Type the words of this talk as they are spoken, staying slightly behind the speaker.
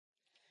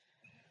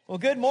Well,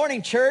 good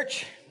morning,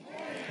 church.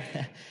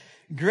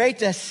 Great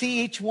to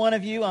see each one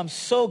of you. I'm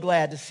so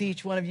glad to see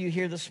each one of you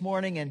here this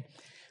morning. And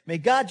may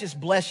God just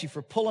bless you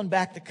for pulling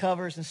back the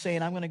covers and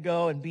saying, I'm going to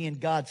go and be in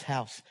God's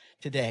house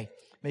today.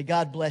 May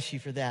God bless you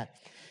for that.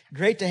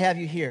 Great to have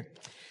you here.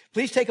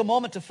 Please take a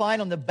moment to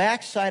find on the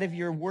back side of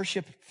your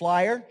worship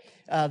flyer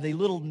the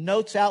little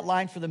notes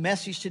outlined for the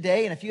message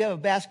today. And if you have a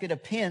basket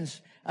of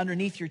pins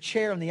underneath your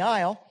chair in the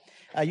aisle,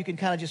 you can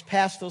kind of just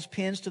pass those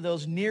pins to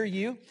those near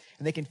you,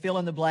 and they can fill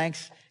in the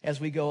blanks as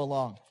we go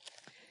along.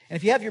 And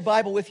if you have your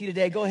Bible with you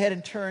today, go ahead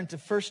and turn to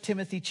 1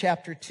 Timothy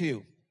chapter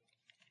 2.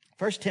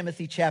 1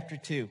 Timothy chapter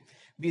 2.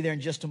 Be there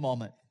in just a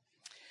moment.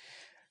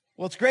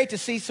 Well, it's great to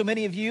see so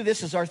many of you.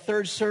 This is our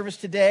third service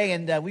today,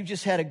 and we've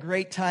just had a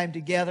great time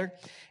together.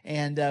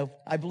 And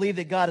I believe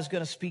that God is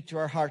going to speak to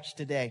our hearts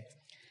today.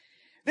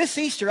 This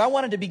Easter, I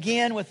wanted to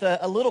begin with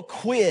a little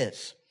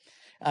quiz.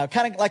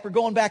 Kind of like we're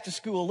going back to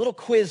school, a little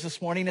quiz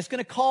this morning. It's going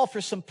to call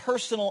for some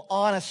personal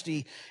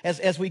honesty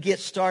as we get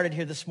started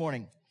here this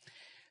morning.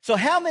 So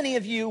how many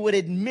of you would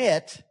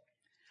admit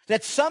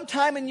that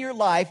sometime in your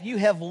life you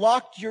have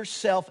locked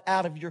yourself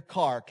out of your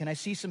car? Can I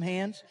see some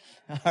hands?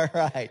 All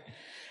right.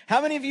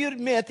 How many of you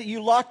admit that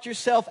you locked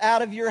yourself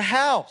out of your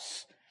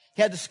house?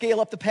 You had to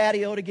scale up the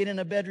patio to get in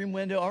a bedroom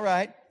window. All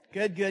right.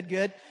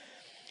 Good.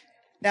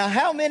 Now,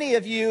 how many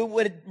of you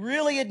would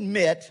really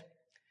admit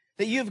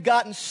that you've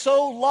gotten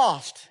so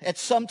lost at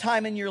some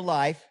time in your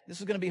life? This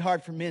is going to be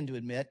hard for men to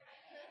admit.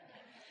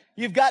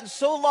 You've gotten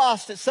so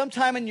lost at some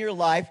time in your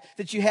life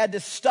that you had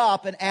to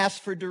stop and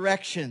ask for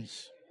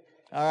directions.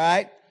 All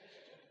right?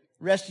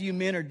 The rest of you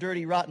men are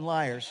dirty, rotten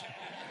liars.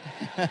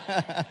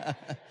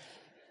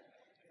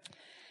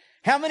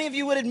 How many of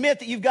you would admit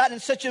that you've gotten in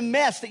such a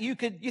mess that you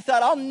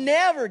thought, I'll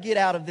never get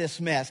out of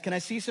this mess? Can I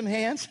see some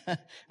hands?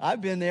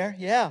 I've been there.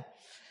 Yeah.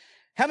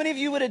 How many of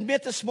you would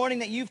admit this morning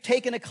that you've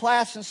taken a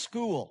class in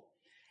school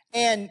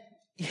and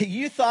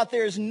you thought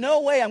there's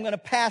no way I'm going to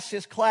pass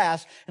this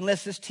class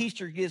unless this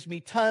teacher gives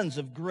me tons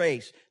of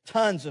grace,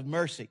 tons of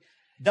mercy?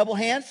 Double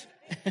hands?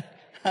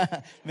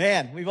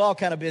 Man, we've all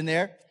kind of been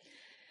there.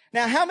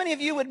 Now, how many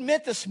of you would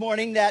admit this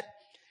morning that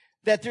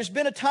there's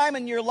been a time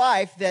in your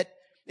life that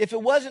if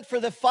it wasn't for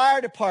the fire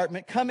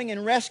department coming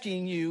and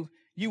rescuing you,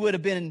 you would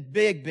have been in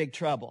big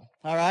trouble.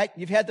 All right?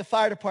 You've had the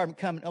fire department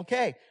come.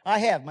 Okay, I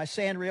have. My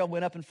sand rail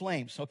went up in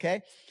flames.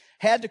 Okay?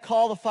 Had to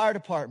call the fire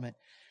department.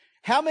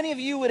 How many of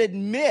you would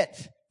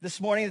admit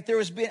this morning that there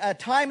was a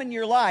time in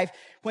your life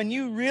when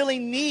you really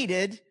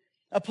needed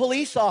a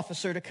police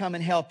officer to come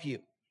and help you?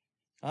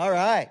 All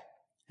right.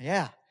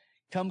 Yeah.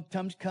 Come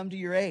to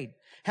your aid.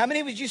 How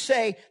many would you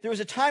say there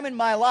was a time in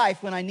my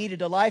life when I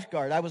needed a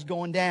lifeguard? I was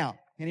going down.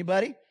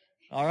 Anybody?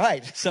 All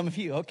right. Some of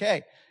you.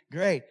 Okay.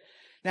 Great.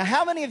 Now,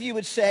 how many of you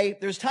would say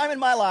there's time in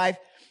my life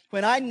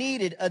when I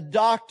needed a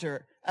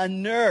doctor, a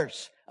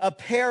nurse, a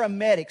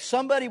paramedic,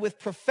 somebody with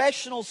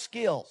professional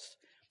skills,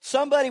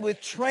 somebody with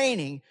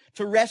training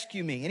to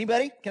rescue me?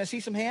 Anybody? Can I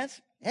see some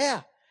hands?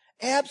 Yeah,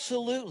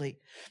 absolutely.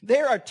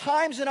 There are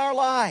times in our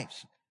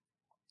lives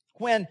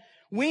when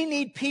we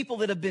need people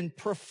that have been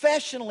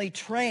professionally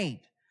trained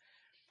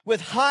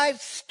with high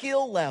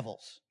skill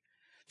levels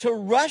to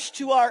rush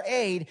to our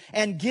aid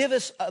and give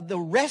us the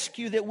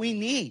rescue that we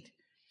need.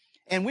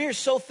 And we are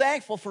so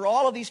thankful for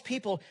all of these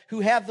people who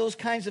have those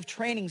kinds of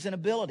trainings and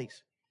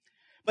abilities.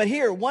 But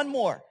here, one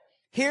more.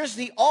 Here's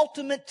the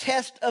ultimate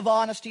test of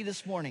honesty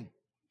this morning.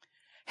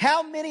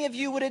 How many of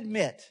you would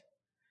admit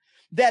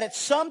that at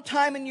some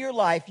time in your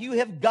life you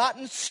have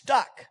gotten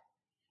stuck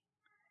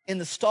in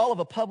the stall of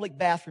a public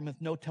bathroom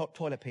with no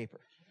toilet paper?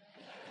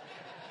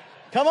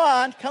 Come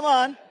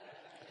on.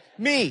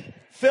 Me.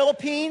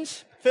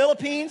 Philippines,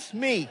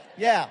 me.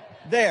 Yeah,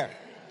 there.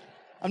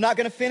 I'm not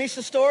going to finish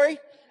the story.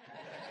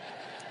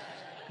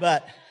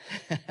 But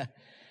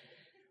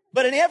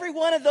in every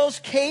one of those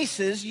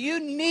cases, you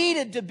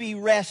needed to be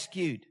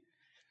rescued.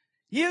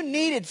 You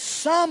needed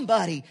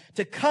somebody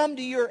to come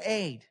to your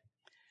aid.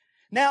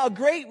 Now, a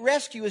great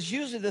rescue is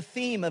usually the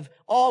theme of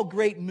all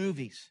great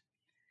movies.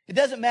 It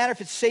doesn't matter if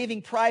it's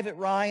Saving Private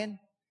Ryan,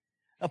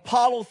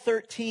 Apollo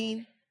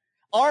 13,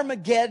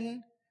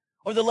 Armageddon,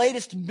 or the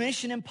latest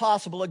Mission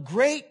Impossible. A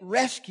great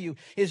rescue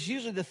is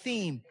usually the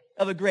theme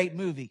of a great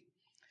movie.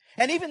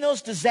 And even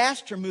those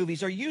disaster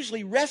movies are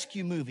usually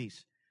rescue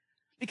movies.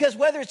 Because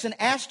whether it's an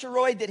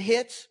asteroid that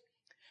hits,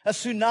 a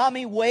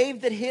tsunami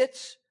wave that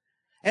hits,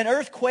 an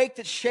earthquake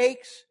that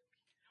shakes,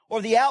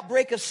 or the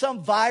outbreak of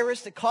some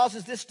virus that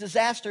causes this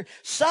disaster,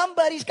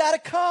 somebody's got to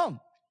come.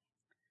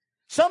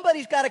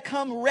 Somebody's got to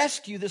come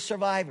rescue the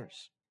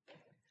survivors.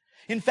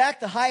 In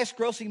fact, the highest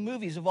grossing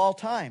movies of all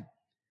time,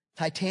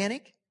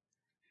 Titanic,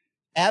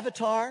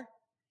 Avatar,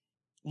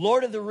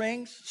 Lord of the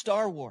Rings,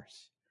 Star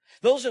Wars.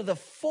 Those are the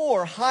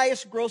 4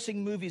 highest grossing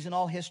movies in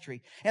all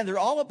history. And they're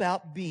all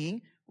about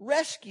being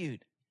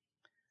rescued.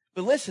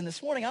 But listen,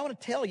 this morning I want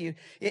to tell you,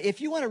 if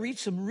you want to read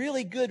some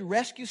really good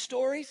rescue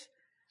stories,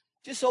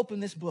 just open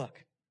this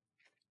book.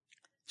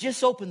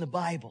 Just open the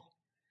Bible.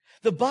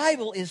 The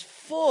Bible is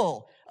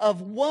full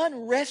of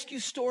one rescue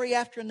story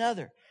after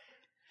another.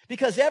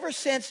 Because ever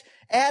since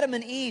Adam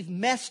and Eve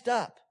messed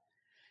up,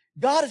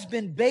 God has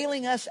been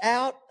bailing us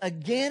out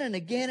again and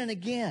again and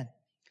again.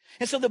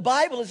 And so the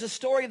Bible is a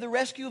story of the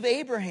rescue of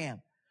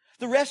Abraham,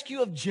 the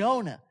rescue of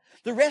Jonah,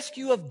 the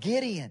rescue of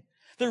Gideon,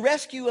 the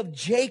rescue of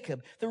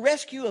Jacob, the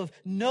rescue of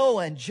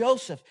Noah and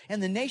Joseph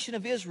and the nation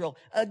of Israel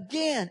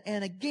again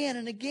and again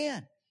and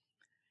again.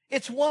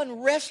 It's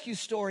one rescue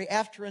story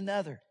after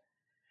another.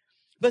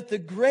 But the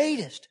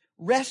greatest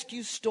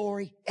rescue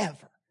story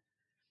ever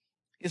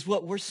is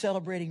what we're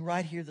celebrating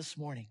right here this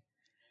morning.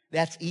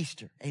 That's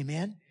Easter.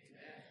 Amen?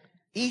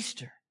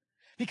 Easter.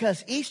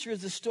 Because Easter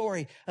is the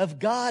story of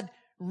God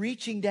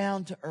reaching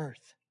down to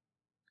earth.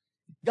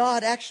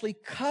 God actually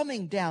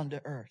coming down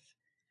to earth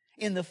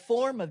in the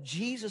form of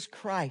Jesus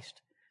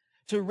Christ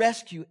to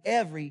rescue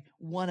every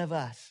one of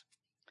us.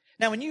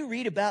 Now, when you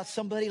read about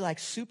somebody like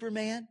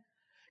Superman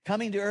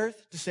coming to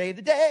earth to save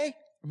the day,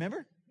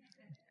 remember?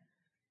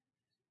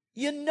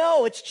 You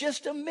know it's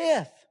just a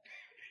myth.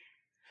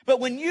 But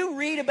when you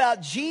read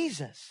about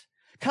Jesus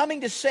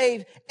coming to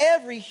save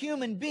every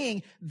human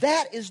being,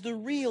 that is the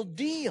real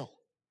deal.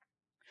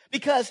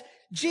 Because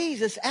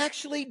Jesus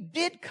actually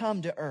did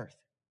come to earth.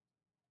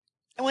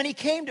 And when he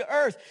came to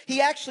earth, he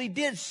actually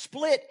did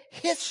split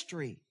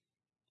history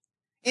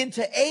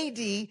into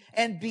AD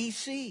and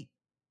BC.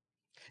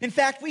 In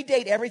fact, we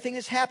date everything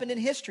that's happened in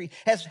history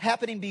as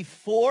happening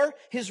before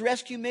his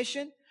rescue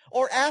mission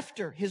or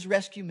after his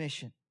rescue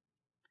mission.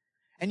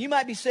 And you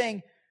might be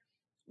saying,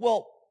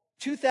 well,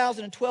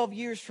 2012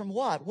 years from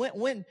what?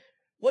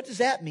 What does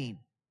that mean?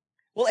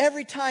 Well,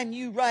 every time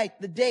you write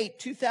the date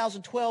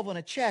 2012 on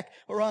a check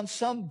or on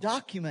some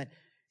document,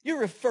 you're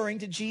referring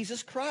to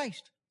Jesus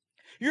Christ.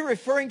 You're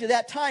referring to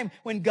that time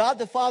when God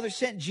the Father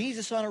sent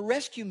Jesus on a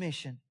rescue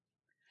mission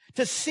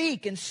to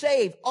seek and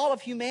save all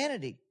of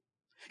humanity.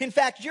 In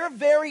fact, your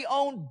very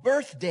own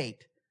birth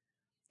date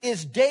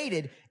is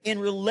dated in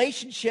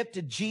relationship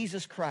to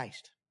Jesus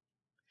Christ.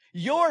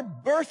 Your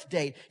birth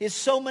date is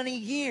so many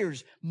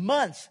years,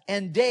 months,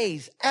 and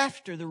days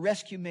after the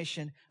rescue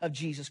mission of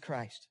Jesus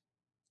Christ.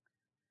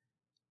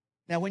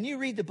 Now, when you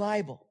read the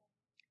Bible,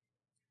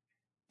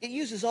 it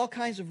uses all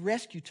kinds of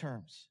rescue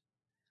terms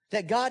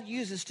that God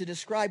uses to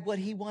describe what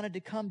he wanted to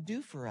come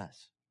do for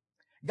us.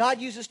 God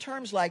uses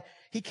terms like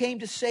he came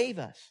to save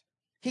us.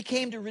 He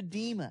came to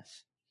redeem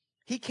us.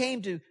 He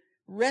came to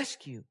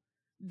rescue,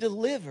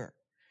 deliver.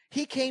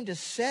 He came to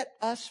set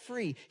us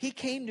free. He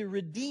came to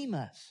redeem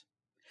us.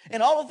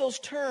 And all of those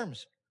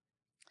terms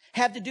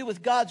have to do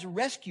with God's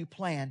rescue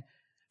plan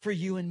for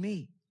you and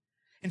me.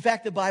 In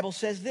fact, the Bible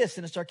says this,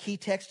 and it's our key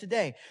text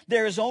today.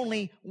 There is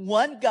only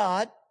one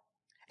God,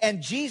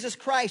 and Jesus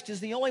Christ is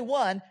the only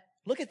one,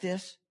 look at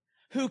this,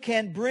 who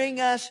can bring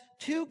us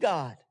to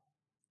God.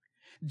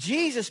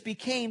 Jesus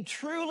became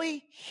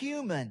truly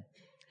human,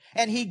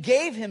 and he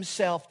gave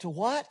himself to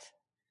what?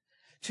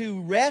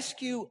 To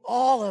rescue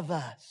all of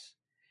us.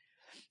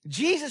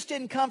 Jesus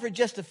didn't come for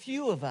just a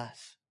few of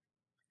us.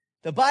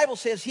 The Bible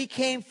says he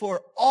came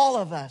for all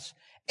of us,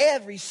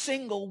 every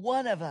single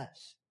one of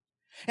us.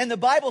 And the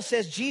Bible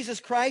says Jesus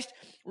Christ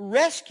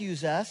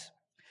rescues us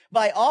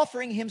by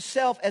offering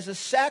himself as a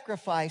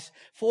sacrifice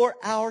for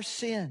our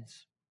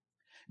sins.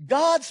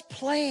 God's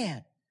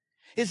plan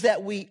is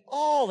that we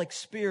all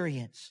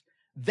experience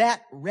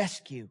that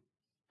rescue,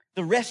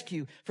 the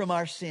rescue from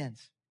our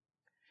sins.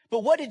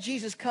 But what did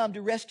Jesus come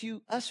to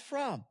rescue us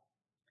from?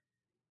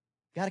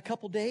 Got a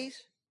couple days?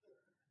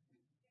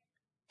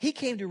 He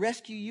came to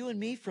rescue you and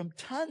me from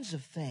tons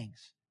of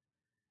things.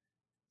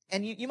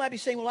 And you might be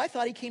saying, well, I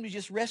thought he came to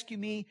just rescue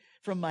me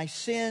from my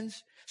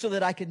sins so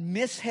that I could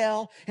miss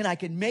hell and I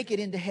could make it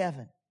into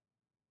heaven.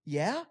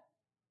 Yeah,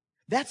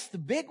 that's the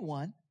big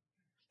one.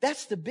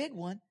 That's the big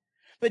one.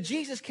 But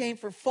Jesus came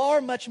for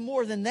far much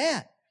more than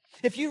that.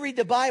 If you read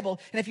the Bible,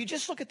 and if you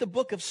just look at the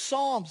book of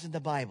Psalms in the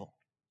Bible,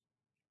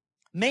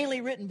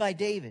 mainly written by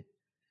David,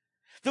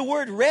 the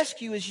word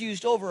rescue is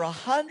used over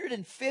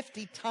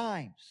 150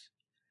 times.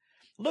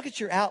 Look at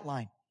your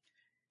outline.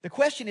 The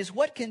question is,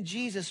 what can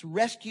Jesus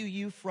rescue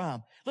you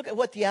from? Look at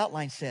what the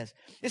outline says.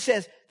 It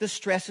says, the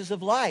stresses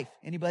of life.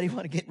 Anybody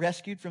want to get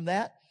rescued from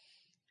that?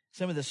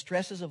 Some of the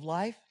stresses of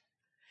life?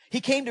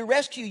 He came to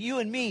rescue you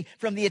and me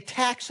from the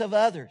attacks of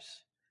others.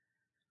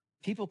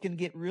 People can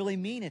get really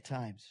mean at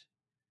times.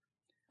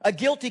 A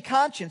guilty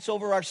conscience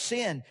over our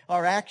sin,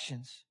 our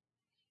actions.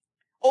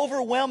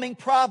 Overwhelming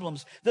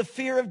problems, the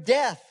fear of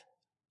death.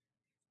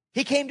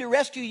 He came to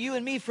rescue you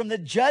and me from the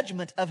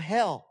judgment of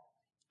hell.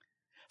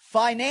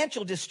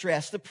 Financial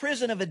distress, the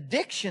prison of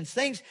addictions,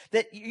 things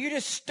that you're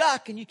just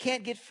stuck and you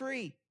can't get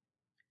free.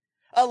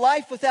 A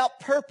life without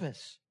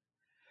purpose.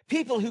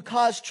 People who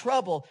cause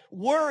trouble,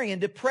 worry and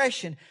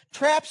depression,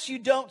 traps you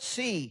don't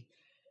see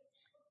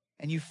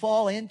and you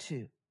fall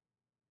into.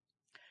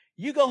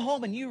 You go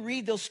home and you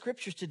read those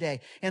scriptures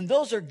today, and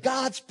those are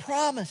God's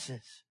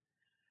promises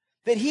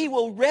that he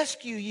will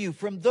rescue you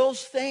from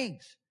those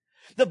things.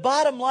 The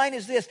bottom line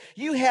is this: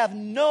 you have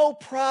no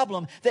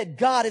problem that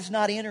God is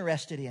not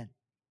interested in.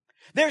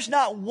 There's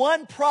not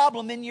one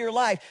problem in your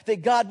life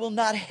that God will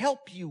not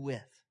help you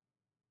with.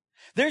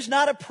 There's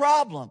not a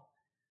problem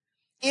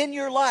in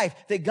your life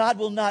that God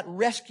will not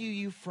rescue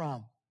you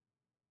from.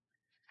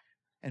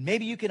 And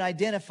maybe you can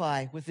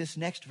identify with this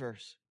next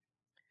verse.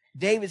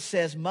 David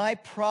says, my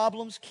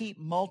problems keep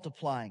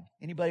multiplying.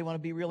 Anybody want to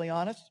be really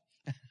honest?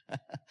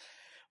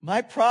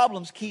 My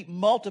problems keep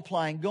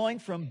multiplying, going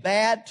from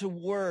bad to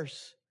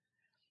worse.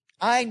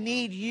 I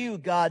need you,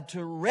 God,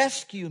 to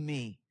rescue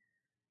me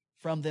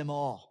from them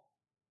all.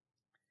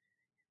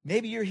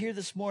 Maybe you're here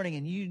this morning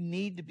and you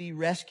need to be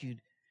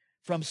rescued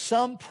from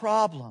some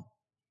problem,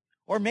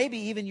 or maybe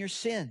even your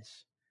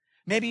sins.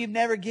 Maybe you've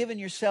never given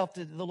yourself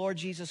to the Lord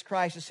Jesus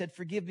Christ and said,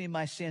 forgive me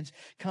my sins,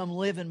 come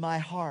live in my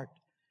heart.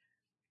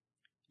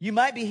 You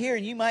might be here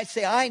and you might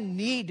say, I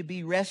need to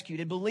be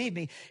rescued. And believe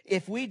me,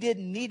 if we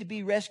didn't need to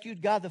be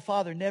rescued, God the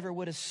Father never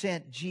would have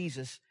sent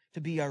Jesus to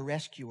be our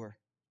rescuer.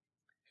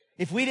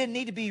 If we didn't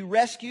need to be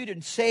rescued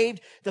and saved,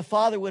 the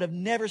Father would have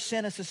never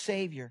sent us a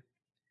Savior.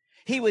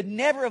 He would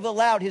never have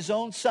allowed His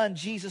own Son,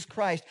 Jesus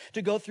Christ,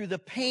 to go through the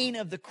pain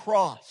of the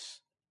cross,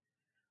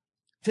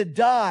 to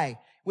die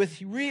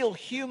with real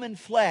human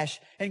flesh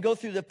and go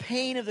through the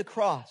pain of the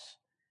cross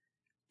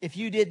if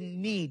you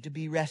didn't need to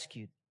be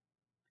rescued.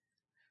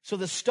 So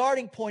the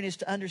starting point is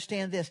to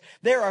understand this.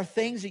 There are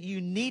things that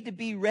you need to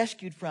be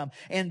rescued from,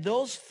 and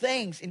those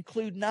things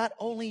include not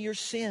only your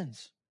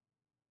sins.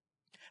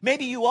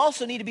 Maybe you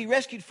also need to be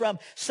rescued from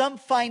some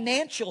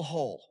financial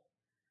hole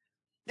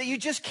that you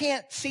just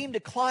can't seem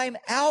to climb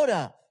out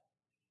of.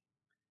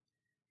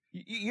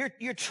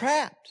 You're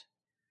trapped.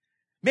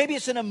 Maybe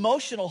it's an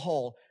emotional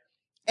hole,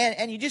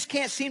 and you just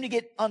can't seem to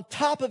get on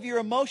top of your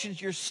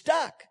emotions. You're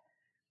stuck.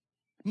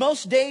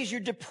 Most days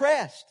you're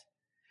depressed.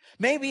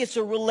 Maybe it's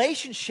a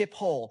relationship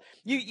hole.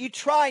 You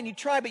try and you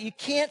try, but you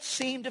can't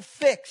seem to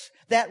fix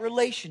that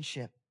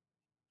relationship.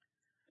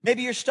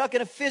 Maybe you're stuck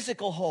in a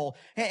physical hole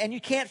and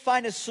you can't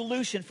find a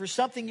solution for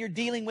something you're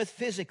dealing with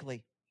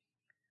physically.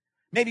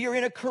 Maybe you're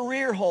in a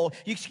career hole.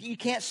 You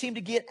can't seem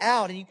to get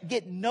out and you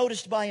get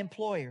noticed by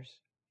employers.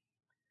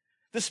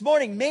 This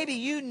morning, maybe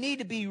you need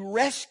to be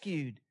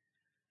rescued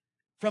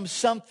from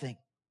something.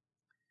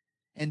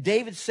 And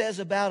David says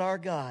about our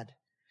God,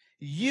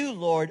 you,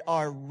 Lord,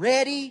 are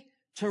ready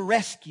to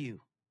rescue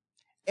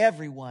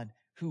everyone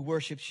who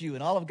worships you.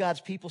 And all of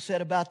God's people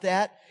said about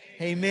that,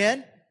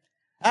 amen.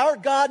 Our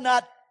God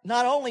not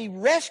only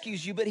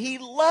rescues you, but He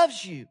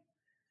loves you.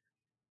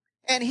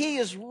 And He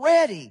is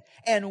ready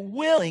and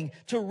willing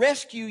to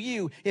rescue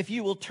you if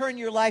you will turn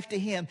your life to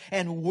Him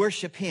and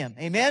worship Him.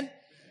 Amen?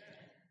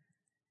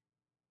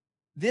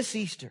 This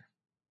Easter,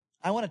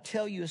 I want to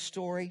tell you a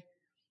story,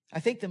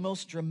 I think the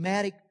most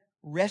dramatic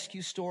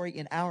rescue story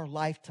in our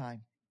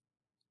lifetime.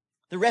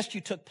 The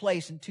rescue took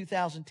place in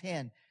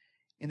 2010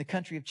 in the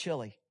country of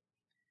Chile.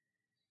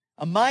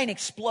 A mine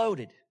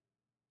exploded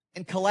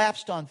and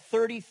collapsed on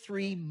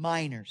 33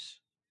 miners.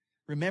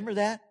 Remember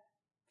that?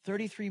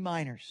 33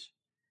 miners.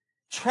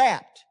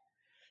 Trapped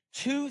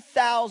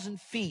 2,000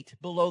 feet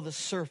below the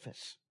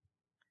surface.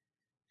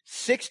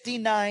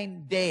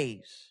 69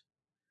 days.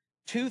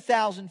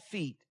 2,000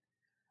 feet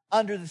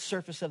under the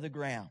surface of the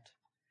ground.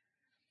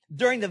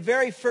 During the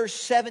very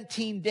first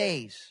 17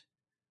 days,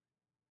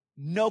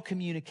 no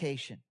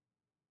communication.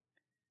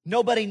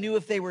 Nobody knew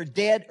if they were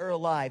dead or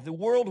alive. The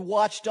world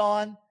watched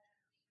on.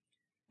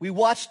 We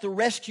watched the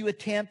rescue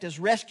attempt as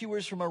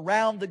rescuers from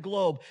around the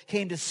globe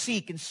came to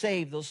seek and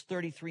save those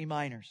 33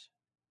 miners.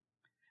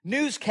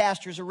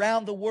 Newscasters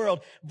around the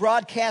world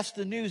broadcast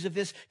the news of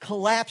this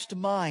collapsed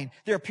mine.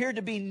 There appeared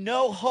to be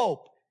no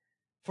hope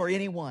for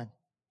anyone.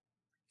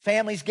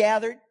 Families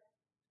gathered.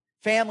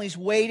 Families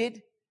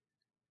waited.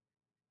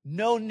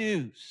 No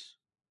news.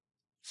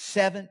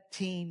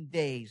 17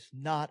 days,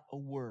 not a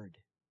word.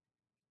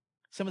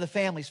 Some of the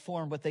families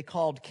formed what they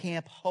called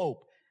Camp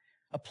Hope,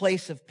 a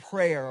place of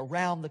prayer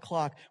around the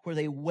clock where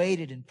they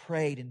waited and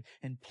prayed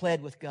and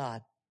pled with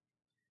God.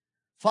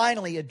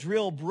 Finally, a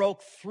drill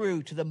broke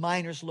through to the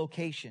miners'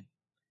 location.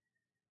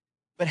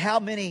 But how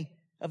many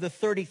of the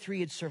 33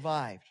 had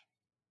survived?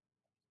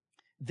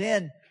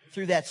 Then,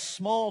 through that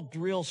small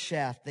drill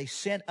shaft, they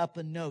sent up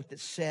a note that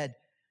said,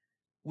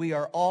 "We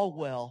are all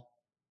well.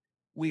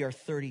 We are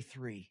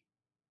 33.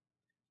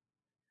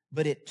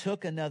 But it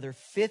took another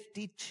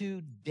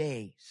 52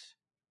 days,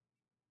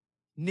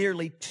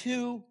 nearly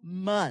 2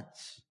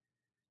 months,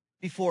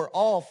 before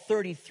all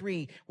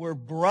 33 were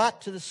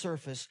brought to the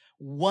surface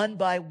one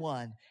by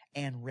one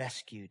and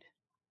rescued.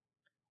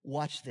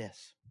 Watch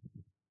this.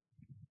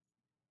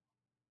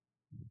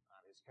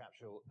 His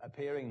capsule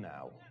appearing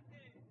now.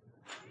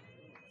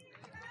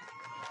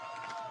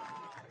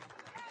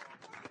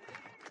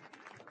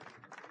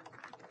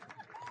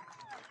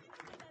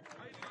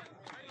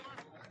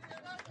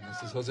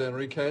 This is Jose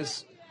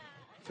Enriquez,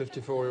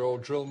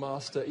 54-year-old drill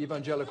master,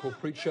 evangelical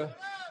preacher.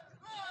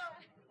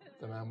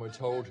 The man, we're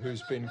told,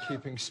 who's been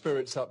keeping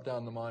spirits up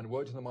down the mine,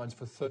 worked in the mines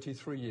for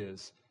 33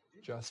 years,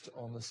 just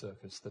on the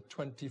surface, the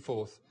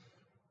 24th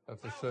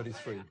of the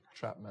 33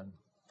 trapped men.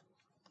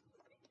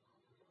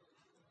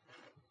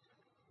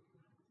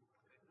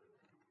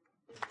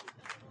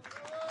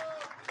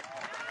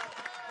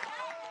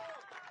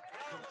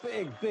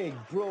 Big,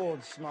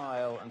 broad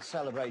smile and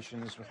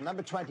celebrations with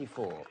number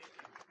 24,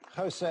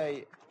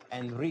 Jose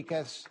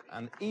Enriquez,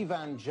 an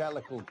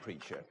evangelical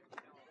preacher.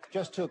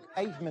 Just took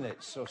 8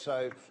 minutes or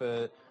so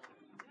for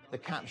the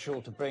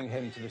capsule to bring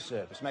him to the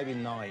surface, maybe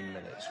 9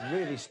 minutes,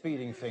 really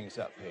speeding things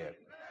up here.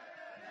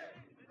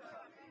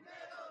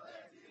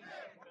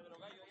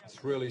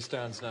 This really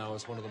stands now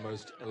as one of the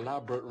most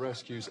elaborate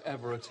rescues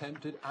ever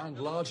attempted and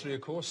largely,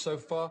 of course, so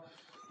far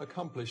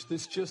accomplished.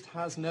 This just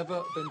has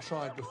never been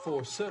tried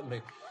before,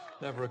 certainly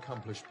never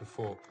accomplished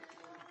before.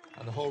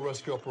 And the whole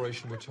rescue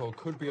operation, we're told,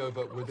 could be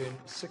over within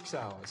 6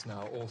 hours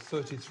now. All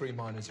 33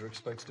 miners are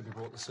expected to be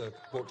brought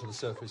to the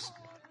surface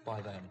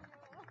by then.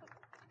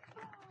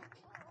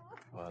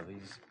 Well,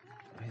 these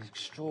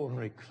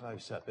extraordinary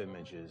close-up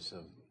images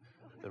of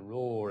the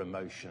raw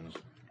emotion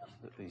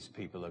that these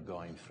people are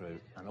going through,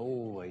 and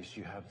always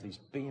you have these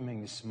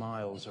beaming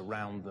smiles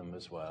around them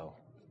as well.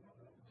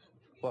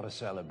 What a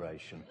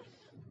celebration.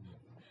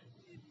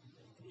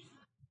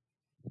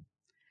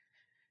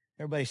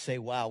 Everybody say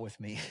wow with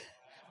me.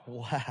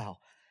 Wow.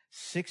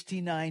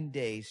 69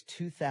 days,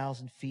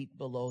 2,000 feet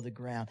below the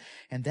ground.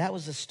 And that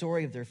was the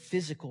story of their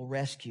physical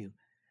rescue.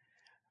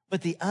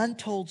 But the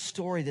untold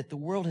story that the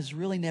world has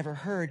really never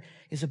heard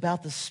is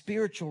about the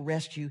spiritual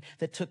rescue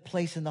that took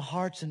place in the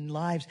hearts and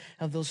lives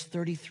of those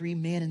 33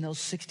 men in those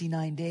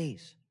 69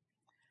 days.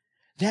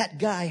 That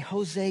guy,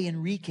 Jose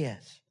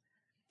Enriquez,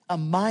 a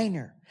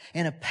miner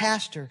and a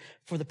pastor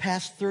for the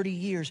past 30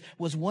 years,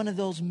 was one of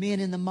those men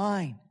in the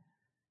mine.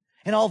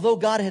 And although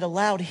God had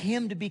allowed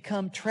him to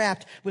become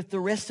trapped with the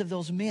rest of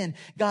those men,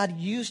 God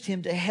used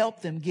him to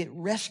help them get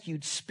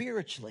rescued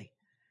spiritually.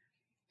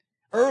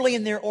 Early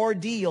in their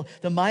ordeal,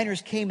 the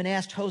miners came and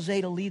asked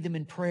Jose to lead them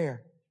in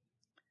prayer.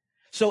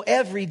 So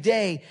every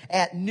day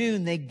at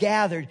noon they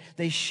gathered,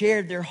 they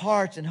shared their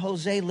hearts, and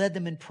Jose led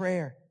them in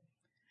prayer.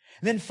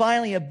 Then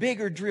finally a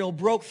bigger drill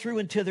broke through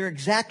into their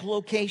exact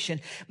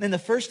location. And the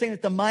first thing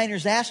that the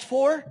miners asked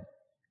for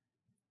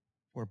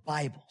were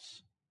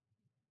Bibles.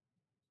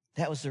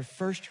 That was their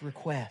first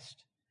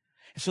request.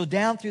 So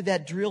down through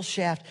that drill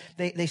shaft,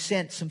 they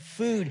sent some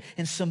food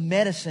and some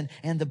medicine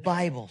and the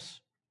Bibles.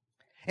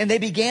 And they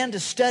began to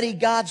study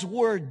God's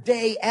Word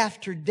day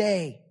after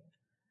day,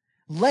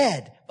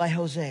 led by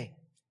Jose.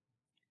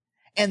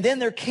 And then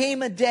there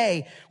came a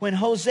day when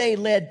Jose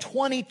led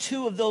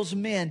 22 of those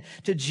men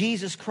to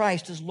Jesus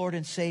Christ as Lord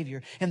and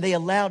Savior. And they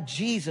allowed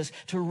Jesus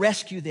to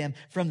rescue them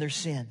from their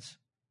sins.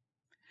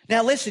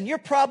 Now listen, you're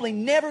probably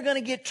never going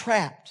to get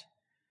trapped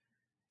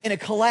in a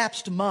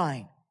collapsed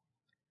mine.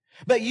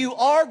 But you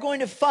are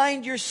going to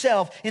find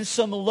yourself in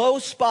some low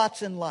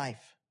spots in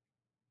life.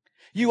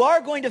 You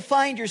are going to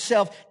find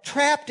yourself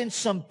trapped in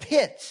some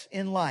pits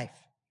in life.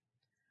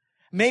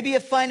 Maybe a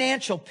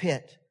financial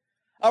pit,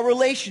 a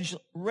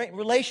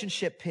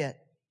relationship pit,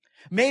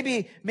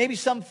 maybe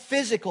some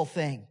physical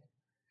thing,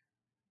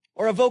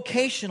 or a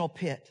vocational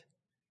pit.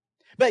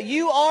 But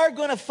you are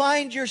going to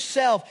find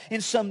yourself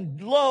in some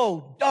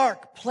low,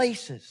 dark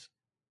places.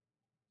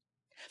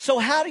 So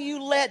how do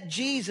you let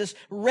Jesus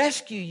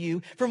rescue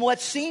you from what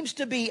seems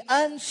to be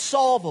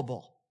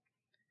unsolvable?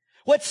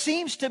 What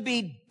seems to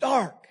be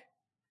dark?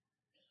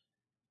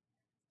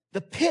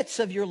 The pits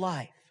of your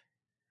life.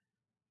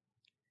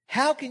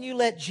 How can you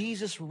let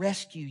Jesus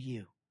rescue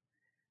you?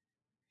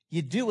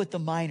 You do what the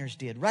miners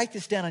did. Write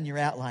this down on your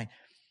outline.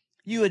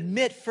 You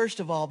admit, first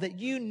of all, that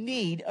you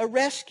need a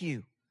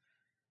rescue.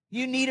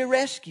 You need a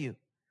rescue.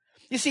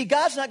 You see,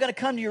 God's not going to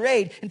come to your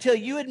aid until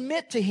you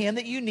admit to Him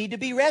that you need to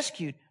be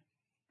rescued.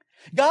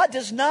 God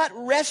does not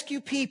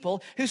rescue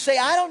people who say,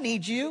 I don't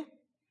need you.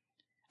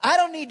 I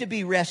don't need to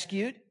be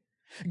rescued.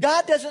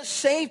 God doesn't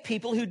save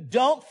people who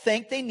don't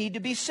think they need to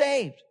be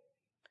saved.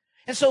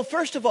 And so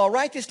first of all,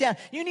 write this down.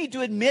 You need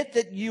to admit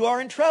that you are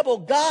in trouble.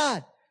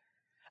 God,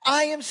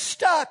 I am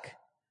stuck.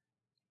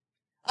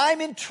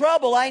 I'm in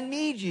trouble. I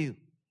need you.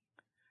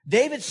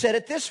 David said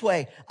it this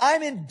way,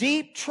 I'm in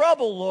deep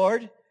trouble,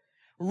 Lord.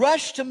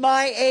 Rush to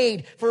my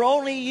aid, for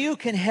only you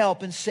can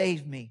help and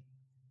save me.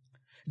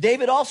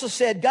 David also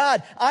said,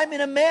 God, I'm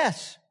in a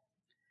mess.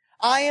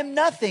 I am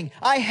nothing.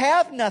 I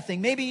have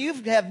nothing. Maybe you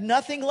have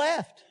nothing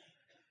left.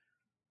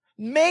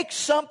 Make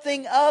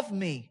something of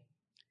me.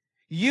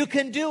 You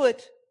can do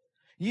it.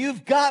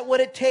 You've got what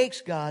it takes,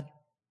 God.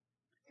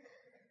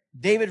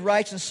 David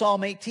writes in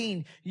Psalm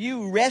 18,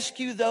 you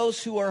rescue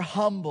those who are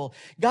humble.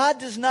 God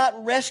does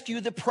not rescue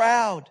the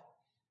proud.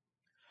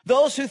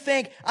 Those who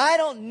think, I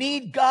don't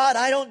need God,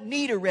 I don't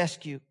need a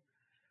rescue.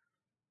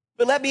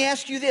 But let me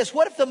ask you this.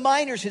 What if the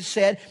miners had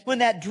said, when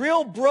that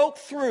drill broke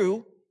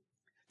through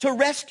to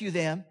rescue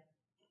them,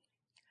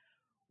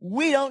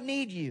 we don't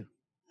need you.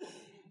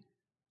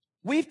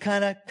 We've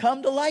kind of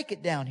come to like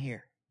it down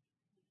here.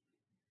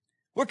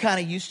 We're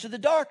kind of used to the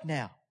dark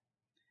now.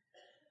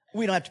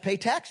 We don't have to pay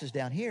taxes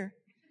down here.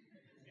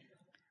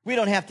 We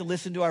don't have to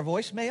listen to our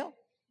voicemail.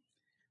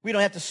 We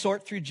don't have to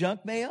sort through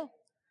junk mail.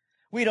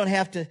 We don't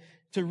have to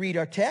read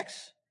our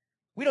texts.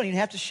 We don't even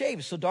have to shave.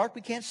 It's so dark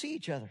we can't see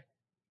each other.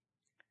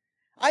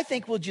 I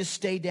think we'll just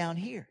stay down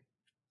here.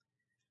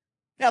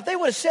 Now, if they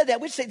would have said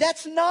that, we'd say,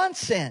 that's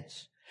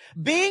nonsense.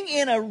 Being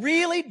in a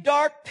really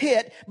dark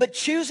pit, but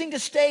choosing to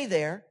stay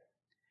there,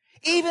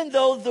 even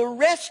though the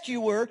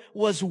rescuer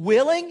was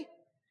willing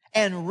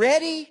and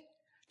ready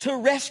to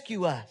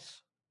rescue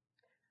us.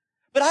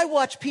 But I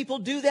watch people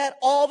do that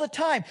all the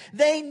time.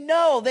 They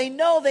know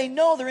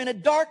they're in a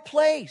dark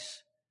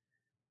place,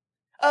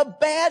 a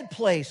bad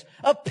place,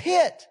 a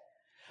pit,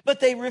 but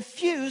they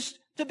refuse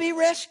to be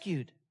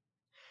rescued.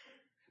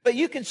 But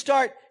you can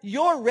start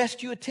your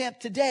rescue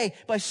attempt today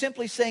by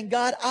simply saying,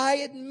 God, I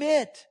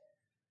admit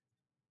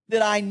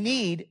that I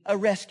need a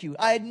rescue.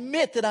 I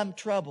admit that I'm in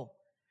trouble.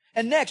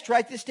 And next,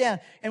 write this down.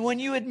 And when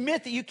you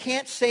admit that you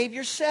can't save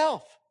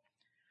yourself,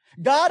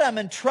 God, I'm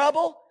in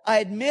trouble. I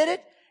admit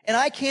it, and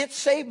I can't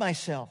save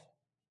myself.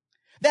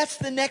 That's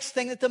the next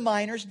thing that the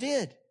miners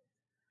did.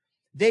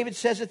 David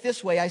says it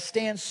this way, I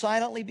stand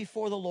silently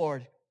before the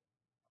Lord,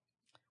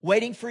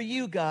 waiting for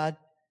you, God,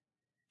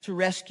 to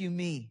rescue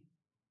me.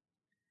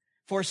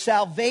 For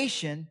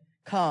salvation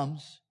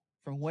comes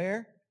from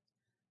where?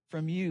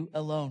 From you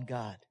alone,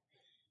 God.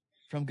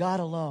 From God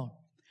alone.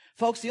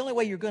 Folks, the only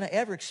way you're going to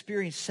ever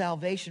experience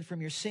salvation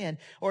from your sin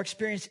or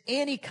experience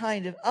any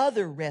kind of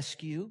other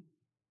rescue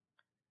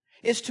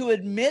is to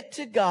admit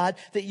to God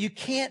that you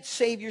can't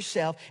save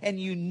yourself and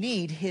you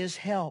need His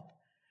help.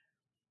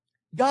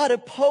 God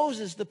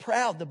opposes the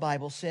proud, the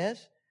Bible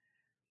says,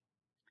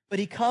 but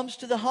He comes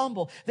to the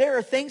humble. There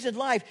are things in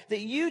life that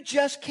you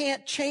just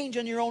can't change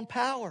on your own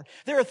power.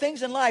 There are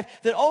things in life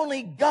that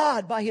only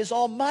God, by His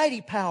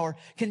almighty power,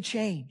 can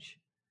change.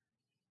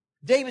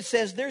 David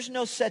says there's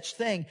no such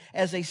thing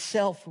as a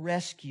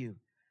self-rescue,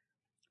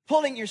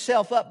 pulling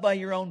yourself up by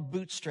your own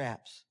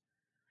bootstraps.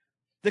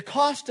 The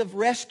cost of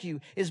rescue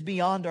is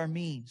beyond our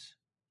means.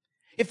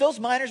 If those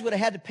miners would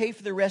have had to pay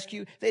for the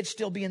rescue, they'd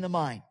still be in the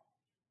mine.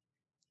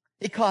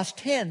 It cost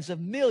tens of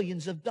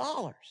millions of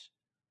dollars.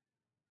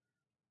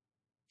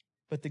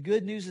 But the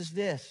good news is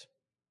this.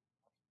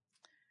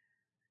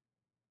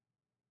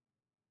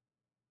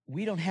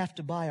 We don't have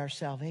to buy our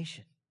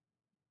salvation.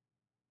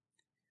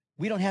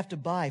 We don't have to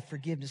buy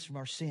forgiveness from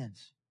our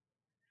sins.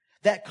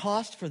 That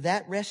cost for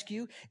that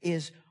rescue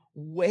is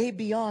way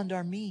beyond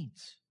our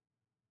means.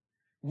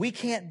 We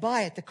can't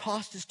buy it. The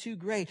cost is too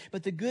great.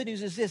 But the good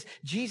news is this.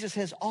 Jesus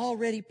has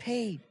already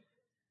paid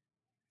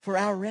for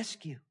our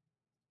rescue.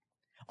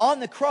 On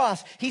the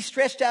cross, He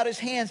stretched out His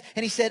hands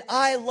and He said,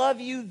 I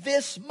love you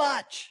this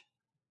much.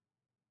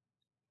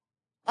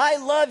 I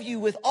love you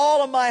with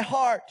all of my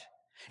heart.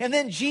 And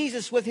then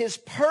Jesus, with His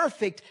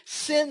perfect,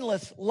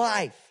 sinless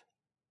life,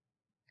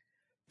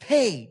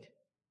 paid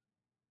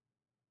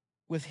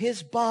with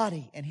His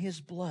body and His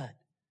blood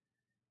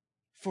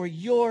for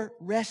your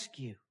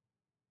rescue,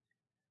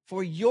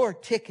 for your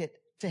ticket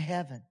to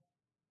heaven.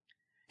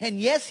 And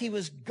yes, He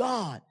was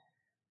God,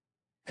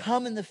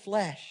 come in the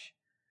flesh,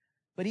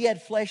 but He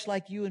had flesh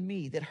like you and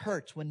me that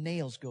hurts when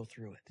nails go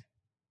through it.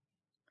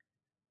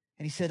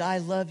 And He said, I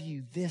love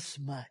you this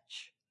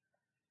much.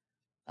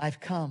 I've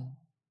come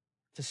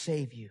to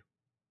save you.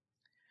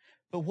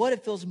 But what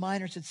if those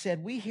miners had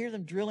said, we hear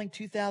them drilling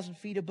 2,000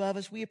 feet above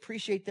us. We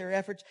appreciate their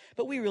efforts,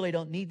 but we really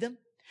don't need them.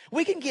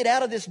 We can get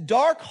out of this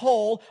dark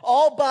hole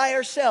all by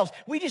ourselves.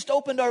 We just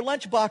opened our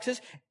lunch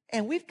boxes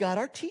and we've got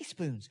our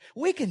teaspoons.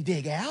 We can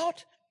dig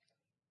out.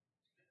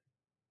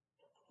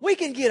 We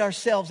can get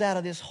ourselves out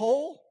of this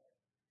hole.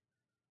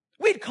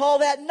 We'd call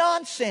that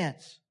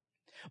nonsense.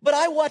 But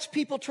I watch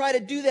people try to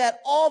do that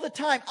all the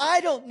time.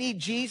 I don't need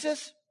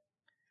Jesus.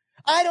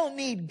 I don't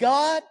need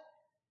God.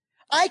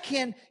 I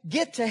can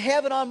get to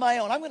heaven on my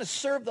own. I'm going to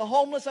serve the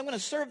homeless. I'm going to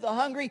serve the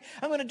hungry.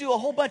 I'm going to do a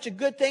whole bunch of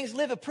good things,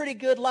 live a pretty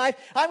good life.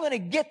 I'm going to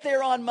get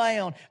there on my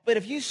own. But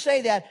if you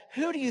say that,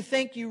 who do you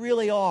think you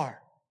really are?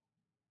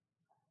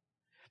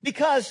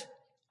 Because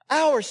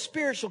our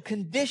spiritual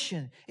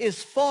condition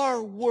is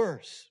far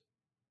worse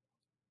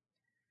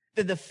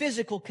than the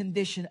physical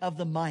condition of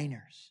the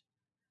miners.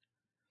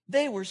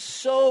 They were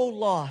so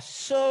lost,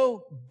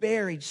 so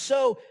buried,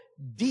 so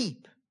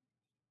deep.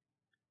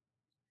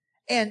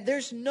 And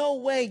there's no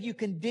way you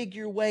can dig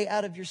your way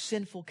out of your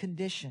sinful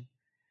condition.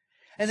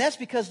 And that's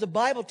because the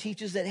Bible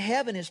teaches that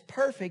heaven is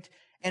perfect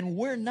and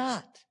we're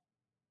not.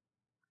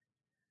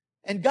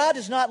 And God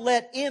does not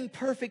let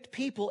imperfect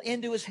people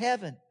into His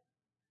heaven.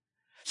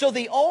 So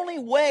the only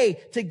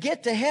way to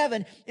get to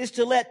heaven is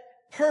to let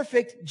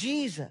perfect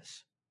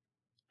Jesus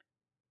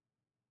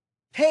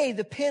pay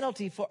the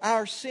penalty for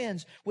our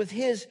sins with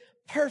His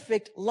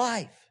perfect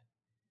life.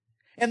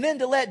 And then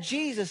to let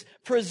Jesus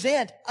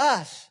present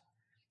us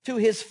to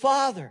His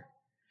Father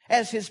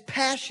as His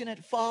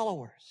passionate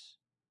followers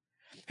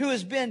who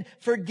has been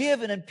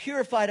forgiven and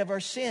purified of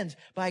our sins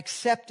by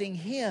accepting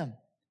Him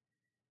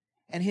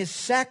and His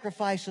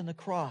sacrifice on the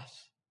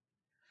cross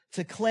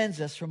to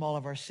cleanse us from all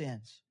of our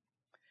sins.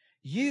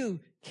 You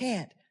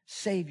can't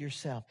save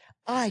yourself.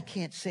 I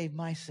can't save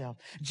myself.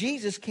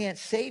 Jesus can't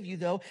save you,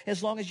 though,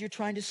 as long as you're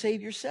trying to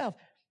save yourself.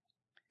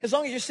 As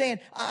long as you're saying,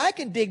 I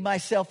can dig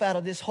myself out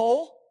of this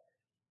hole.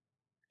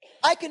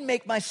 I can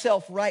make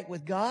myself right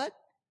with God.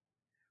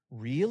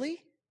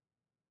 Really?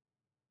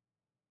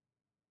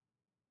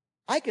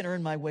 I can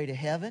earn my way to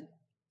heaven.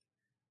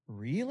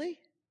 Really?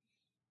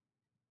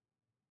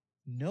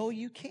 No,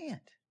 you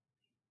can't.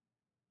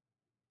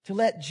 To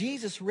let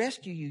Jesus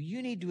rescue you,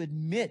 you need to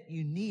admit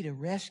you need a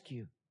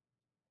rescue.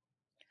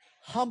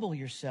 Humble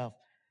yourself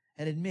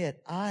and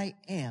admit, I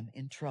am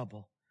in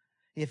trouble.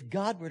 If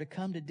God were to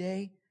come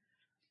today,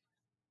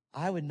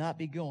 I would not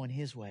be going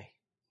His way.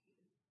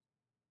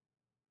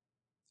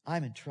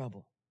 I'm in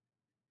trouble.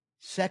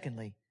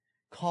 Secondly,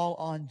 call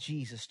on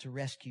Jesus to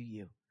rescue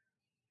you.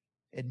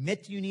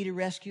 Admit you need a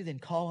rescue, then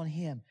call on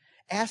Him.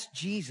 Ask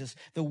Jesus,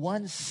 the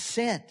one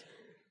sent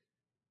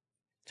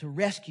to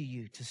rescue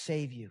you, to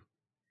save you.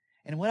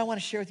 And what I want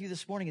to share with you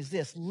this morning is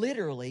this.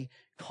 Literally,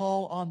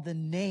 call on the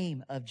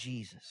name of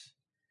Jesus.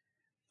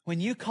 When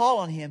you call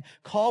on Him,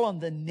 call on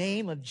the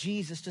name of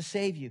Jesus to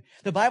save you.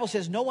 The Bible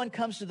says, no one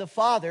comes to the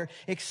Father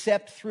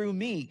except through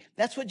me.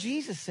 That's what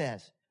Jesus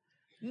says.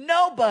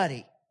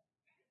 Nobody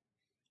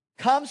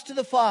comes to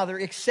the Father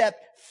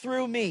except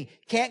through me.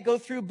 Can't go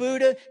through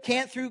Buddha,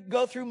 can't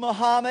go through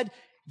Muhammad.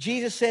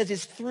 Jesus says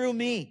it's through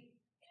me.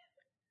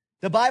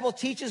 The Bible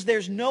teaches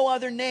there's no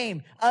other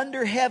name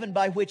under heaven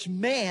by which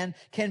man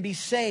can be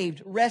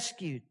saved,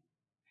 rescued.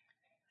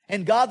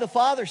 And God the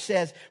Father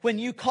says, when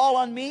you call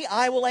on me,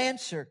 I will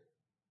answer.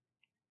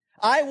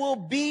 I will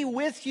be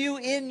with you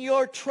in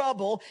your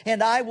trouble,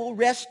 and I will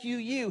rescue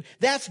you.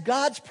 That's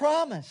God's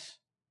promise.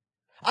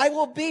 I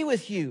will be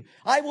with you.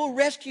 I will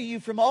rescue you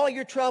from all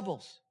your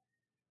troubles.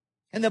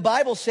 And the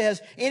Bible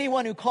says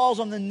anyone who calls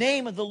on the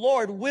name of the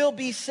Lord will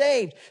be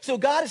saved. So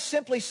God is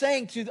simply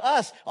saying to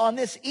us on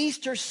this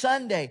Easter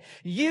Sunday,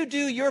 you do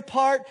your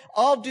part,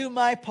 I'll do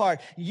my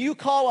part. You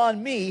call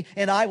on me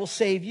and I will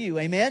save you.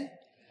 Amen?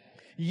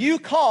 You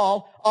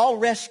call, I'll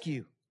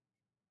rescue.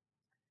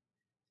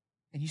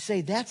 And you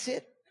say, that's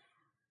it?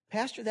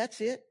 Pastor,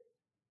 that's it?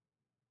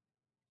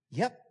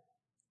 Yep,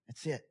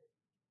 that's it.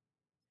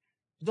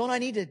 Don't I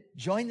need to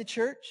join the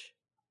church?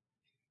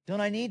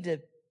 Don't I need to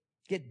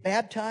get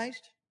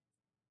baptized?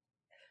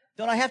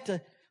 Don't I have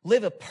to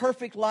live a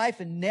perfect life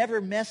and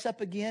never mess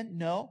up again?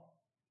 No.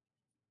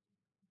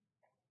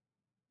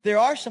 There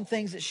are some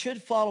things that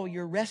should follow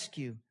your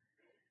rescue.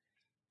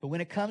 But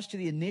when it comes to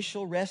the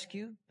initial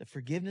rescue, the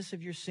forgiveness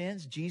of your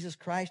sins, Jesus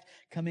Christ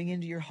coming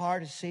into your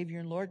heart as Savior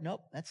and Lord,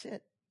 nope, that's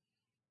it.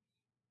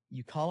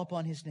 You call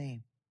upon His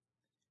name.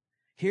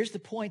 Here's the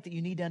point that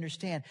you need to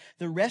understand.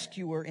 The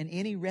rescuer in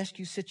any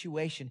rescue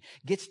situation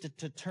gets to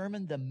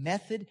determine the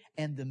method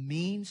and the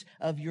means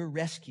of your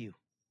rescue,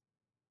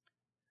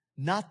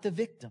 not the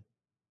victim.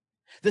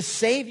 The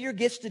Savior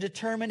gets to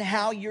determine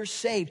how you're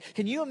saved.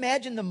 Can you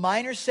imagine the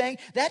miners saying,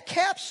 that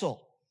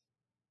capsule,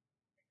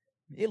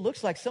 it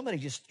looks like somebody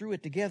just threw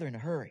it together in a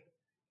hurry.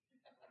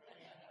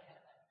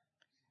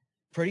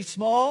 Pretty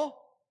small,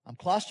 I'm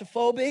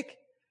claustrophobic,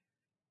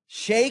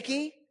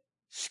 shaky,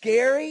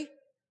 scary.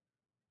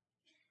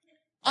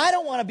 I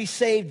don't want to be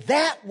saved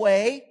that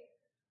way.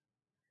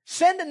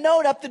 Send a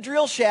note up the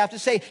drill shaft to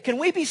say, can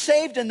we be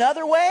saved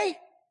another way?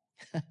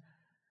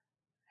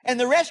 And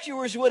the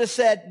rescuers would have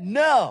said,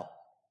 no.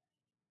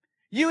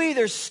 You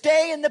either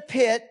stay in the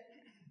pit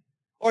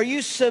or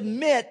you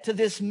submit to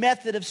this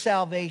method of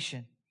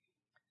salvation.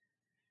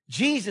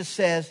 Jesus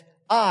says,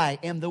 I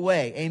am the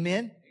way.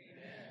 Amen?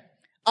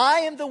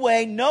 I am the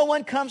way. No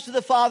one comes to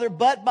the Father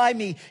but by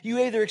me. You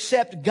either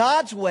accept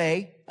God's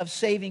way of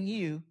saving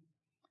you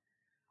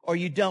or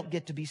you don't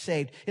get to be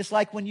saved. It's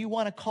like when you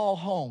want to call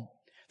home.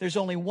 There's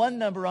only one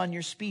number on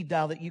your speed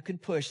dial that you can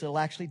push that'll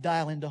actually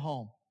dial into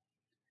home.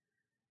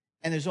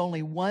 And there's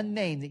only one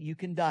name that you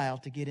can dial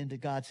to get into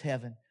God's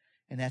heaven,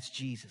 and that's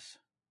Jesus.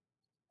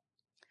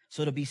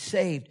 So to be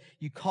saved,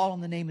 you call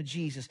on the name of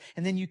Jesus,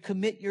 and then you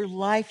commit your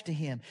life to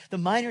Him. The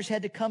miners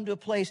had to come to a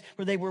place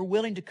where they were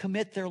willing to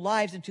commit their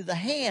lives into the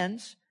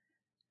hands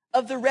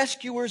of the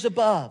rescuers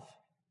above.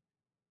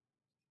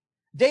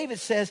 David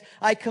says,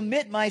 I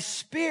commit my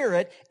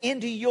spirit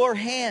into your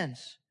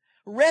hands.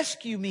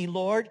 Rescue me,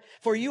 Lord,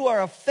 for you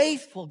are a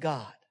faithful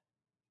God.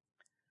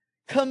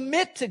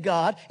 Commit to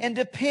God and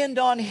depend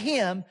on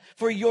Him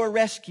for your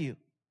rescue.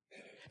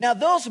 Now,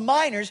 those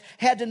miners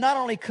had to not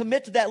only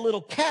commit to that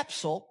little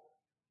capsule,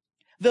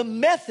 the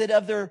method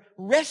of their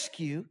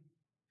rescue,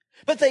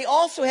 but they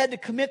also had to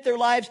commit their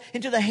lives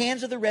into the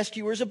hands of the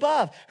rescuers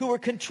above, who were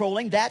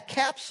controlling that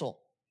capsule.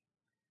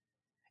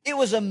 It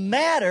was a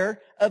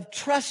matter of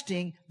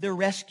trusting the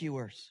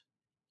rescuers.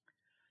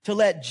 To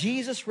let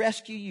Jesus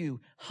rescue you,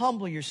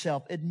 humble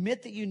yourself,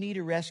 admit that you need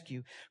a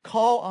rescue,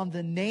 call on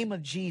the name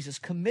of Jesus,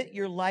 commit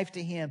your life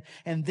to Him,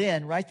 and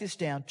then, write this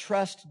down,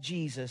 trust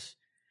Jesus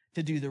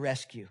to do the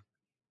rescue.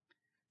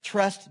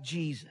 Trust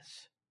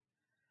Jesus.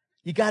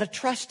 You got to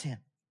trust Him.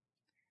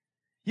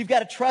 You've got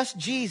to trust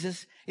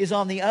Jesus is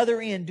on the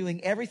other end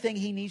doing everything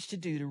He needs to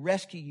do to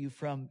rescue you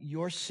from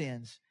your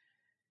sins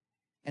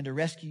and to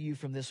rescue you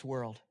from this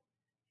world.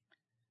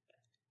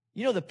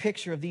 You know, the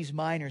picture of these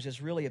miners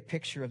is really a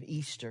picture of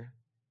Easter,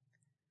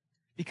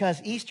 because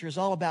Easter is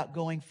all about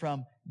going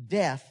from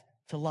death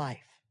to life,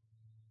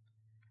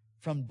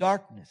 from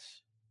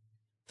darkness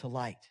to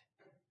light.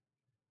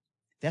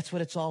 That's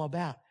what it's all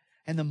about.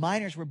 And the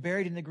miners were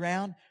buried in the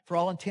ground. For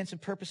all intents and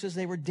purposes,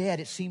 they were dead.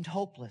 It seemed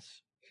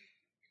hopeless.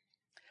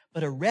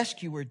 But a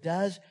rescuer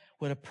does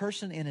what a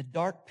person in a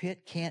dark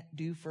pit can't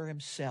do for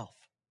himself.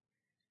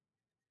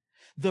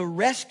 The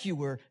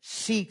rescuer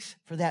seeks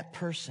for that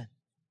person.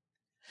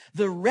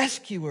 The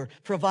rescuer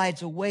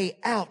provides a way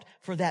out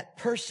for that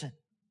person.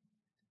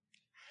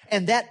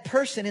 And that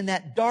person in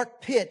that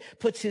dark pit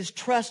puts his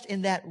trust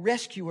in that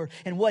rescuer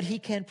and what he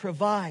can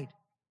provide.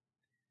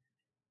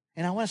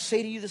 And I want to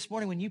say to you this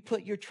morning, when you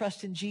put your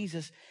trust in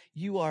Jesus,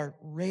 you are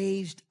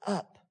raised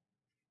up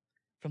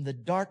from the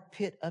dark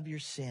pit of your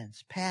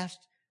sins, past,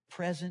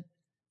 present,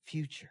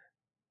 future.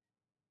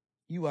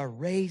 You are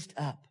raised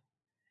up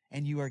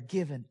and you are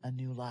given a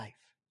new life.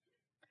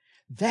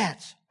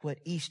 That's what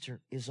Easter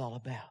is all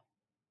about.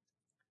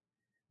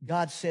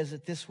 God says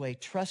it this way,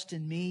 trust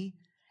in me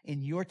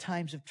in your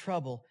times of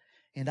trouble,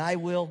 and I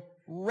will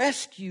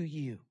rescue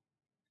you,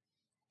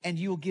 and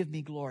you will give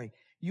me glory.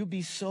 You'll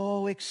be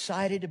so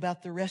excited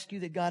about the rescue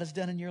that God has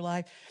done in your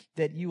life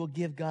that you will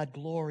give God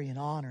glory and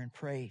honor and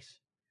praise.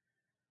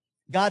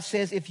 God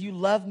says, if you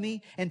love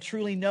me and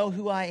truly know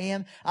who I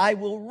am, I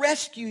will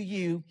rescue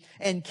you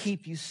and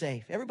keep you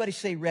safe. Everybody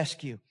say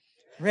rescue.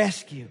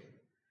 Rescue.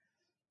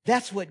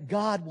 That's what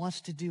God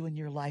wants to do in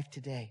your life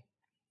today.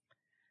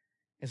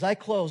 As I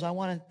close, I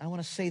want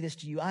to say this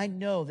to you. I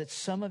know that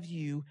some of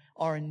you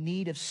are in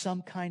need of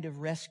some kind of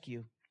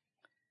rescue.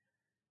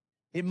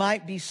 It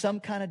might be some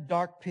kind of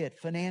dark pit,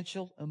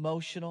 financial,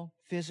 emotional,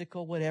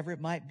 physical, whatever it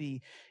might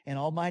be. And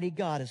Almighty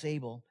God is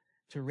able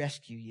to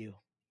rescue you.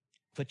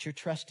 Put your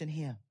trust in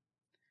Him.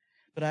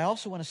 But I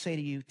also want to say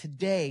to you,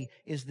 today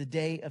is the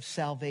day of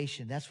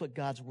salvation. That's what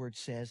God's Word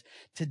says.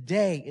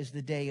 Today is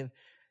the day of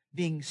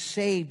being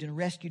saved and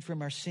rescued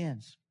from our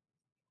sins.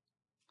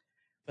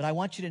 But I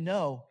want you to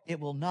know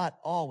it will not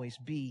always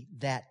be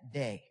that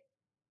day.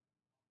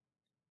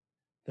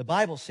 The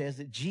Bible says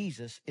that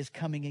Jesus is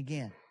coming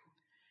again.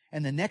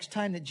 And the next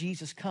time that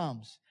Jesus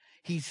comes,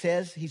 He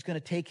says He's going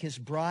to take His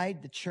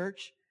bride, the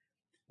church,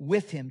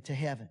 with Him to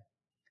heaven.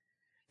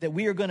 That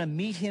we are going to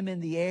meet Him in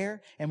the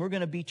air and we're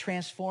going to be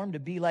transformed to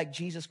be like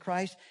Jesus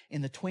Christ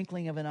in the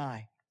twinkling of an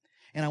eye.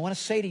 And I want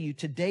to say to you,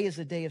 today is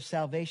the day of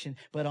salvation,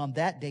 but on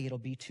that day it'll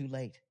be too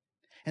late.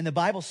 And the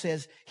Bible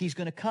says He's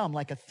going to come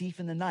like a thief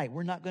in the night.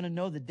 We're not going to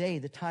know the day,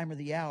 the time, or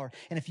the hour.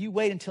 And if you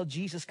wait until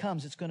Jesus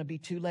comes, it's going to be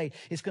too late.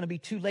 It's going to be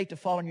too late to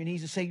fall on your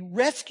knees and say,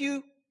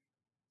 rescue.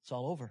 It's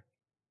all over.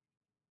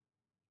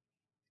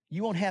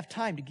 You won't have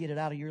time to get it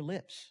out of your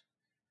lips.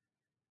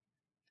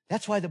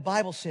 That's why the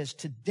Bible says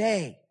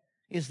today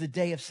is the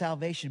day of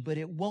salvation, but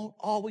it won't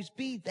always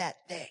be that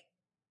day.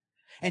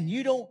 And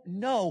you don't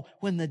know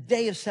when the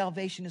day of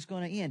salvation is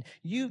going to end.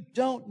 You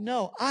don't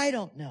know. I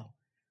don't know.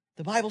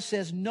 The Bible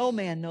says no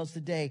man knows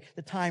the day,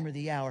 the time, or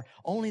the hour.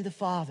 Only the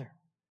Father.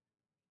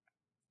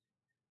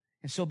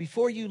 And so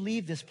before you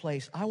leave this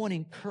place, I want to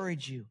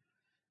encourage you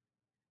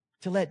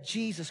to let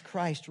Jesus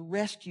Christ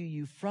rescue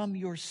you from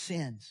your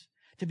sins,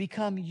 to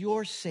become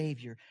your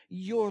Savior,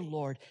 your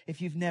Lord,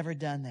 if you've never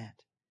done that.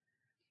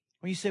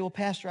 When you say, well,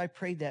 Pastor, I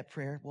prayed that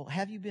prayer. Well,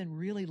 have you been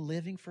really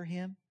living for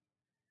Him?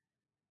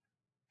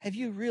 Have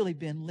you really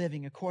been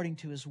living according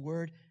to His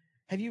Word?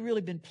 Have you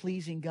really been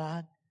pleasing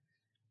God?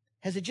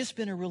 Has it just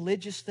been a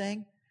religious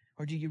thing?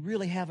 Or do you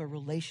really have a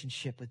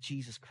relationship with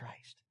Jesus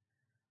Christ?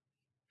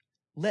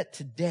 Let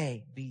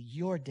today be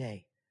your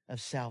day of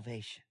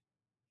salvation.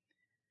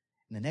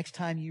 And the next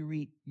time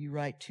you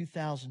write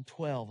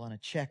 2012 on a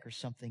check or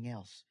something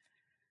else,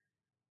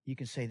 you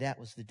can say that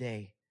was the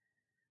day,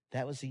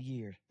 that was the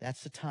year,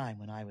 that's the time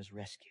when I was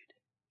rescued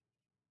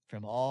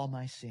from all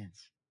my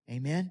sins.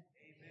 Amen?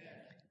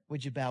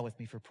 Would you bow with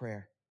me for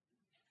prayer?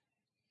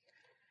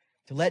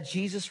 To let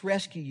Jesus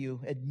rescue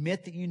you,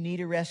 admit that you need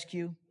a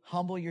rescue,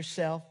 humble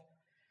yourself,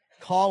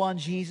 call on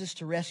Jesus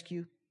to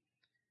rescue,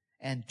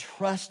 and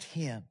trust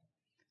Him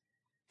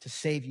to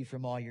save you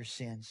from all your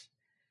sins.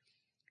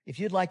 If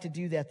you'd like to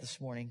do that this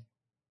morning,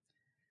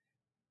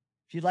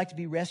 if you'd like to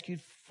be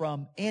rescued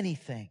from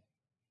anything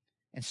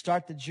and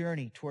start the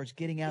journey towards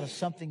getting out of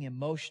something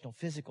emotional,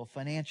 physical,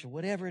 financial,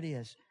 whatever it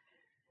is,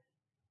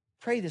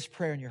 pray this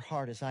prayer in your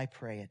heart as I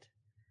pray it.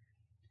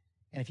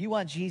 And if you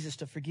want Jesus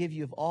to forgive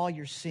you of all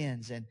your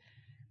sins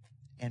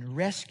and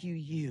rescue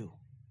you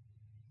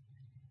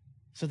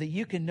so that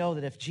you can know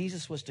that if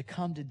Jesus was to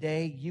come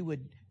today, you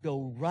would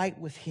go right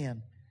with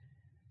Him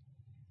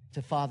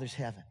to Father's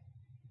heaven.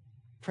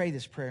 Pray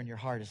this prayer in your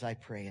heart as I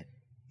pray it.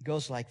 It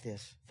goes like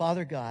this.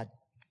 Father God,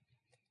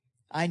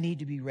 I need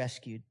to be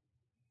rescued.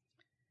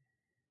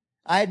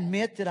 I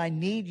admit that I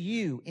need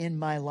You in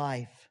my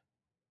life.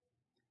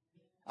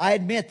 I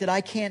admit that I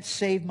can't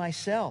save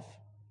myself.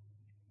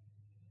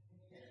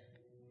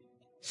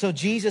 So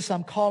Jesus,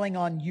 I'm calling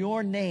on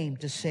Your name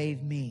to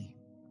save me.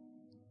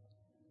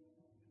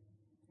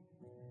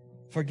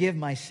 Forgive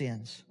my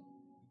sins.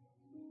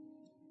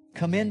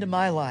 Come into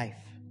my life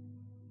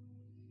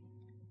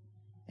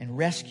and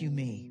rescue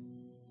me.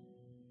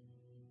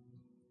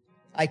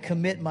 I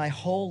commit my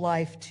whole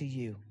life to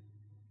You.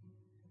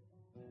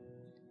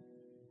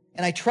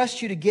 And I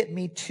trust You to get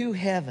me to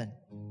heaven.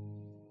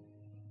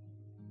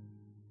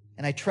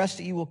 And I trust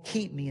that You will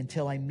keep me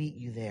until I meet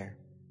You there.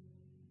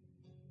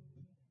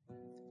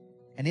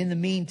 And in the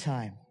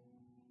meantime,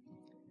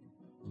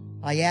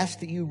 I ask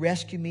that you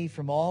rescue me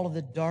from all of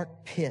the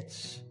dark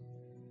pits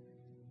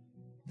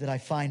that I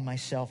find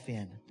myself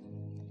in.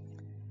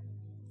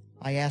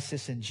 I ask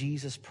this in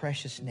Jesus'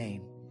 precious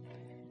name.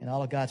 And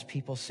all of God's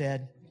people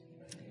said,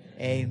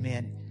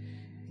 amen.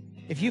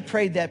 If you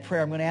prayed that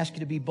prayer, I'm going to ask you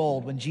to be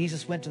bold. When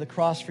Jesus went to the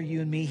cross for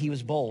you and me, he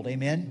was bold.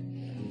 Amen.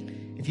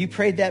 If you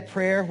prayed that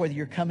prayer, whether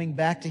you're coming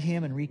back to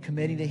him and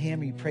recommitting to him,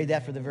 or you prayed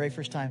that for the very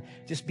first time,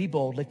 just be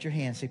bold. Lift your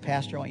hand. Say,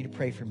 Pastor, I want you to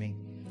pray for me.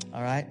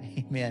 All right?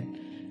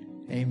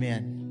 Amen.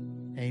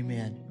 Amen.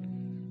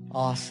 Amen.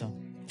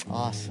 Awesome.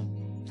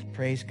 Awesome.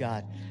 Praise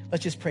God.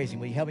 Let's just praise him.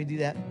 Will you help me do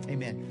that?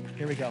 Amen.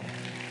 Here we go.